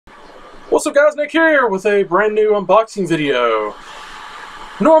What's up guys, Nick here with a brand new unboxing video.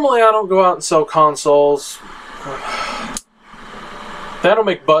 Normally I don't go out and sell consoles. That'll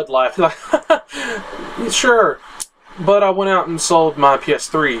make Bud laugh. He's like, sure. But I went out and sold my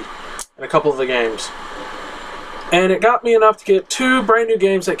PS3 and a couple of the games. And it got me enough to get two brand new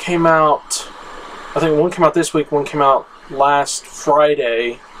games that came out. I think one came out this week, one came out last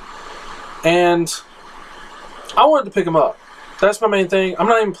Friday. And I wanted to pick them up. That's my main thing. I'm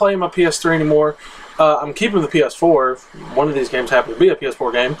not even playing my PS3 anymore. I'm keeping the PS4. One of these games happened to be a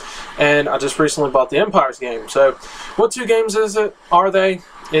PS4 game. And I just recently bought the Empires game. So, what two games is it? Are they?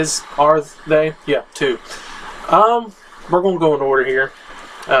 Yeah, two. We're going to go in order here.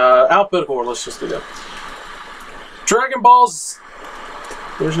 Alphabetical order, let's just do that. Dragon Ball's...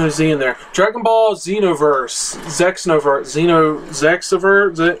 There's no Z in there. Dragon Ball Xenoverse. Xenoverse,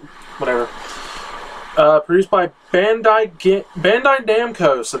 whatever. Produced by Bandai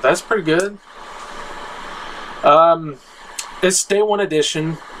Namco, so that's pretty good. It's day one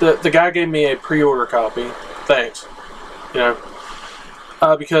edition. The guy gave me a pre-order copy. Thanks. You know,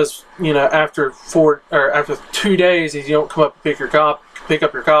 because you know after 2 days, if you don't come up and pick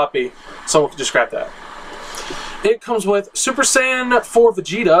up your copy, someone can just scrap that. It comes with Super Saiyan 4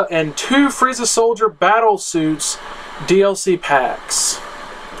 Vegeta and 2 Frieza Soldier Battle Suits DLC packs.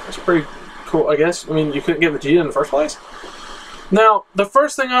 That's pretty cool, I guess. I mean, you couldn't get Vegeta in the first place. Now, the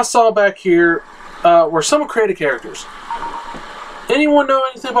first thing I saw back here were some creative characters. Anyone know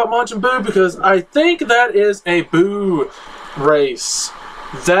anything about Majin Buu? Because I think that is a Buu race.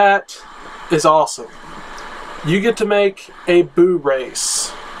 That is awesome. You get to make a Buu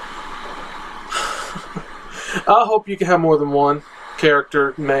race. I hope you can have more than one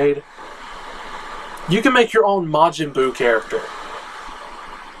character made. You can make your own Majin Buu character.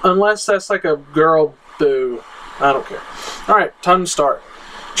 Unless that's like a girl Buu. I don't care. Alright, time to start.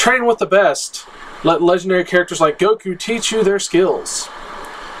 Train with the best. Let legendary characters like Goku teach you their skills.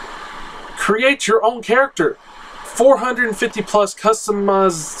 Create your own character. 450 plus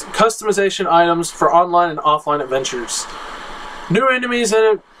customization items for online and offline adventures. New enemies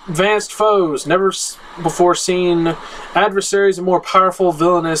and advanced foes. Never before seen adversaries and more powerful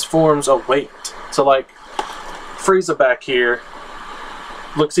villainous forms await. So like Frieza back here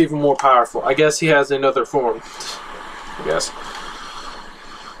looks even more powerful. I guess he has another form. I guess.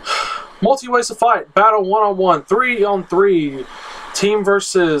 Multi-ways to fight. Battle 1-on-1, 3-on-3, team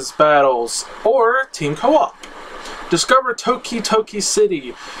versus battles, or team co-op. Discover Toki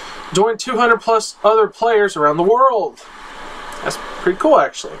City. Join 200 plus other players around the world. That's pretty cool,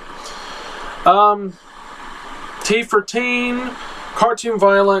 actually. T for teen. Cartoon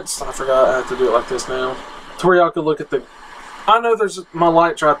violence. I forgot I have to do it like this now. To where y'all can look at the... I know there's my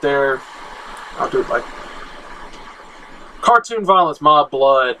lights right there. I'll do it like... Cartoon violence, mild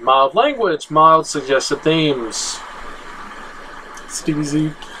blood, mild language, mild suggested themes. It's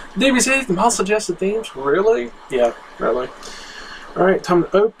DBZ. DBZ, mild suggested themes? Really? Yeah, really. Alright, time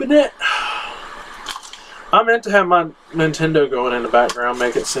to open it. I meant to have my Nintendo going in the background,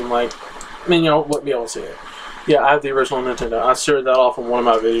 make it seem like... I mean, y'all wouldn't be able to see it. Yeah, I have the original Nintendo. I showed that off in one of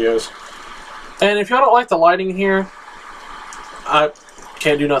my videos. And if y'all don't like the lighting here, I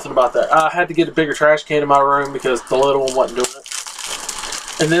can't do nothing about that. I had to get a bigger trash can in my room because the little one wasn't doing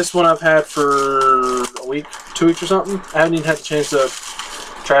it. And this one I've had for a week, 2 weeks or something. I haven't even had to change the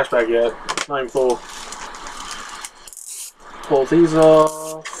trash bag yet. It's not even full. Pull these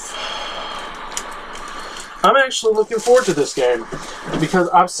off. I'm actually looking forward to this game because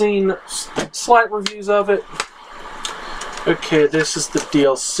I've seen slight reviews of it. Okay, this is the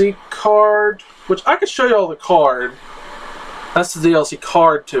DLC card, which I could show you all the card. That's the DLC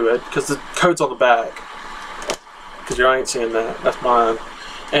card to it, because the code's on the back. Because you ain't seeing that. That's mine.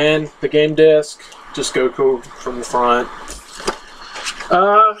 And the game disc, just Goku from the front.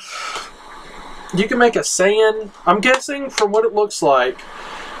 You can make a Saiyan. I'm guessing from what it looks like,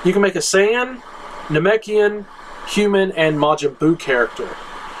 you can make a Saiyan, Namekian, human, and Majin Buu character.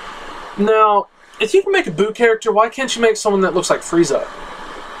 Now, if you can make a Buu character, why can't you make someone that looks like Frieza?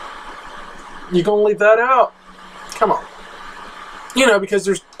 You gonna leave that out? Come on. You know, because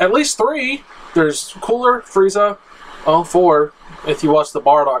there's at least 3. There's Cooler, Frieza, 4, if you watch the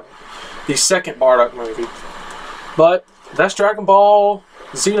second Bardock movie. But that's Dragon Ball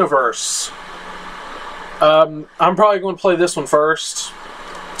Xenoverse. I'm probably going to play this one first,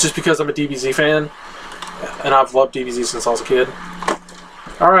 just because I'm a DBZ fan, and I've loved DBZ since I was a kid.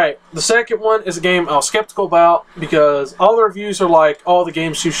 Alright, the second one is a game I was skeptical about, because all the reviews are like, oh, the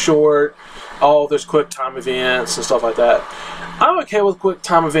game's too short, oh, there's quick time events and stuff like that. I'm okay with quick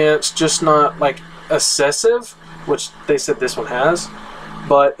time events, just not like excessive, which they said this one has.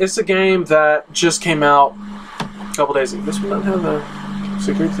 But it's a game that just came out a couple days ago. This one doesn't have the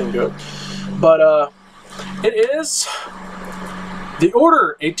secret thing to it. But it is The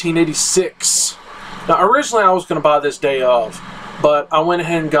Order 1886. Now, originally I was going to buy this day of, but I went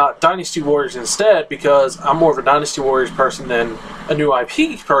ahead and got Dynasty Warriors instead because I'm more of a Dynasty Warriors person than a new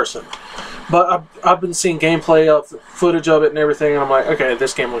IP person. But I've been seeing gameplay of footage of it and everything, and I'm like, okay,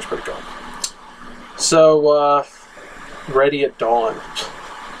 this game looks pretty cool. So, Ready at Dawn.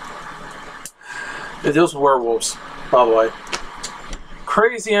 It deals with werewolves, by the way.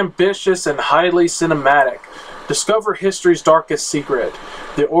 Crazy, ambitious, and highly cinematic. Discover history's darkest secret.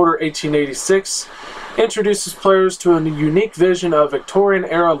 The Order 1886 introduces players to a unique vision of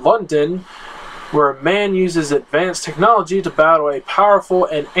Victorian-era London, where a man uses advanced technology to battle a powerful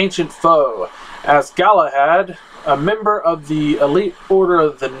and ancient foe. As Galahad, a member of the elite Order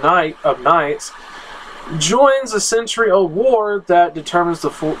of the Knights, joins a century-old war that determines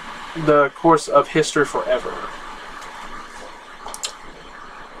the course of history forever.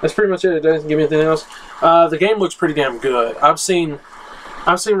 That's pretty much it. It doesn't give me anything else. The game looks pretty damn good. I've seen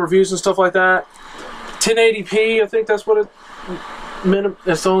reviews and stuff like that. 1080p, I think that's what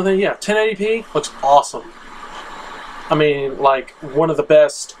that's the only thing. Yeah, 1080p looks awesome. I mean, like, one of the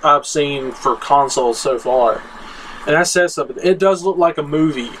best I've seen for consoles so far. And that says something. It does look like a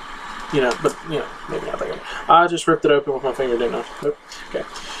movie, you know, but, you know, maybe not that good. I just ripped it open with my finger, didn't I? Nope. Okay.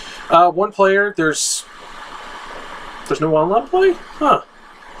 One player, there's no online play? Huh.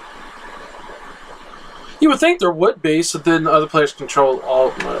 You would think there would be, so then other players control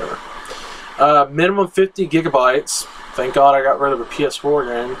all, whatever. Minimum 50 gigabytes. Thank God I got rid of a PS4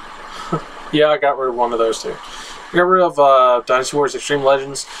 game. Yeah, I got rid of one of those too. I got rid of Dynasty Warriors Extreme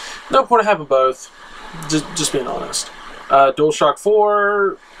Legends. No point in having both. Just being honest. DualShock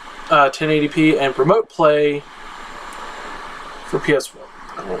 4, 1080p, and remote play for PS4.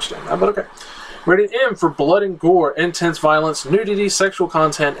 I don't understand that, but okay. Rated M for blood and gore, intense violence, nudity, sexual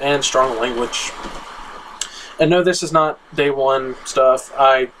content, and strong language. And no, this is not day one stuff.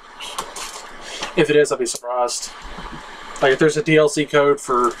 If it is, I'll be surprised. Like, if there's a DLC code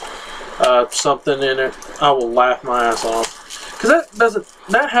for something in it, I will laugh my ass off. Because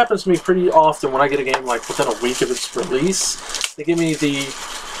that happens to me pretty often when I get a game like within a week of its release. They give me the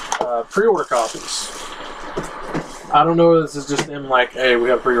pre-order copies. I don't know if this is just them like, hey, we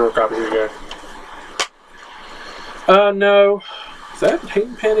have pre-order copies, here you go. No. Is that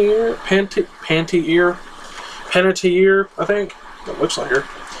Hayden Panettiere? Panettiere, I think. That looks like her.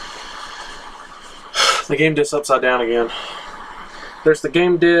 The game disc upside down again. There's the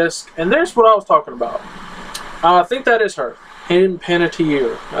game disc, and there's what I was talking about. I think that is her. Hayden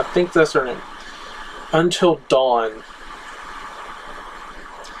Panettiere. I think that's her name. Until Dawn.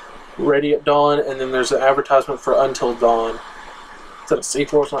 Ready at Dawn, and then there's an advertisement for Until Dawn. Is that a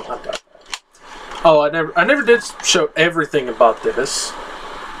sequel or something? I doubt that. Oh, I never did show everything about this.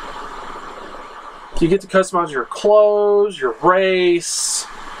 You get to customize your clothes, your race,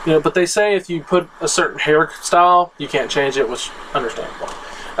 you know, but they say if you put a certain hairstyle, you can't change it, which is understandable.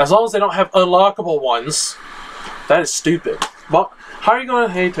 As long as they don't have unlockable ones, that is stupid. Well, how are you going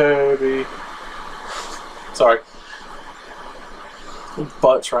to... Hey, Toby. Sorry.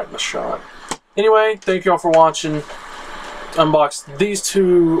 Butt's right in the shot. Anyway, thank you all for watching. Unboxed these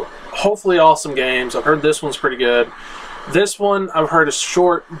two hopefully awesome games. I've heard this one's pretty good. This one I've heard is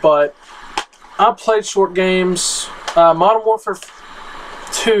short, but I've played short games. Modern Warfare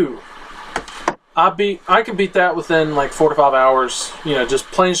 2. I could beat that within like 4 to 5 hours. You know, just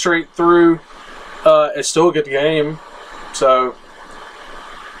playing straight through. It's still a good game. So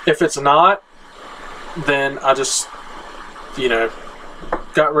if it's not, then I just, you know,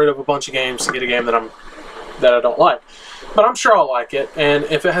 got rid of a bunch of games to get a game that I don't like. But I'm sure I'll like it. And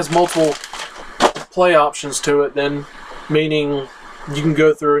if it has multiple play options to it, then meaning you can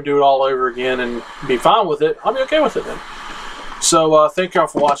go through and do it all over again and be fine with it, I'll be okay with it then. So thank y'all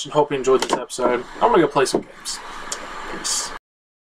for watching. Hope you enjoyed this episode. I'm going to go play some games. Peace.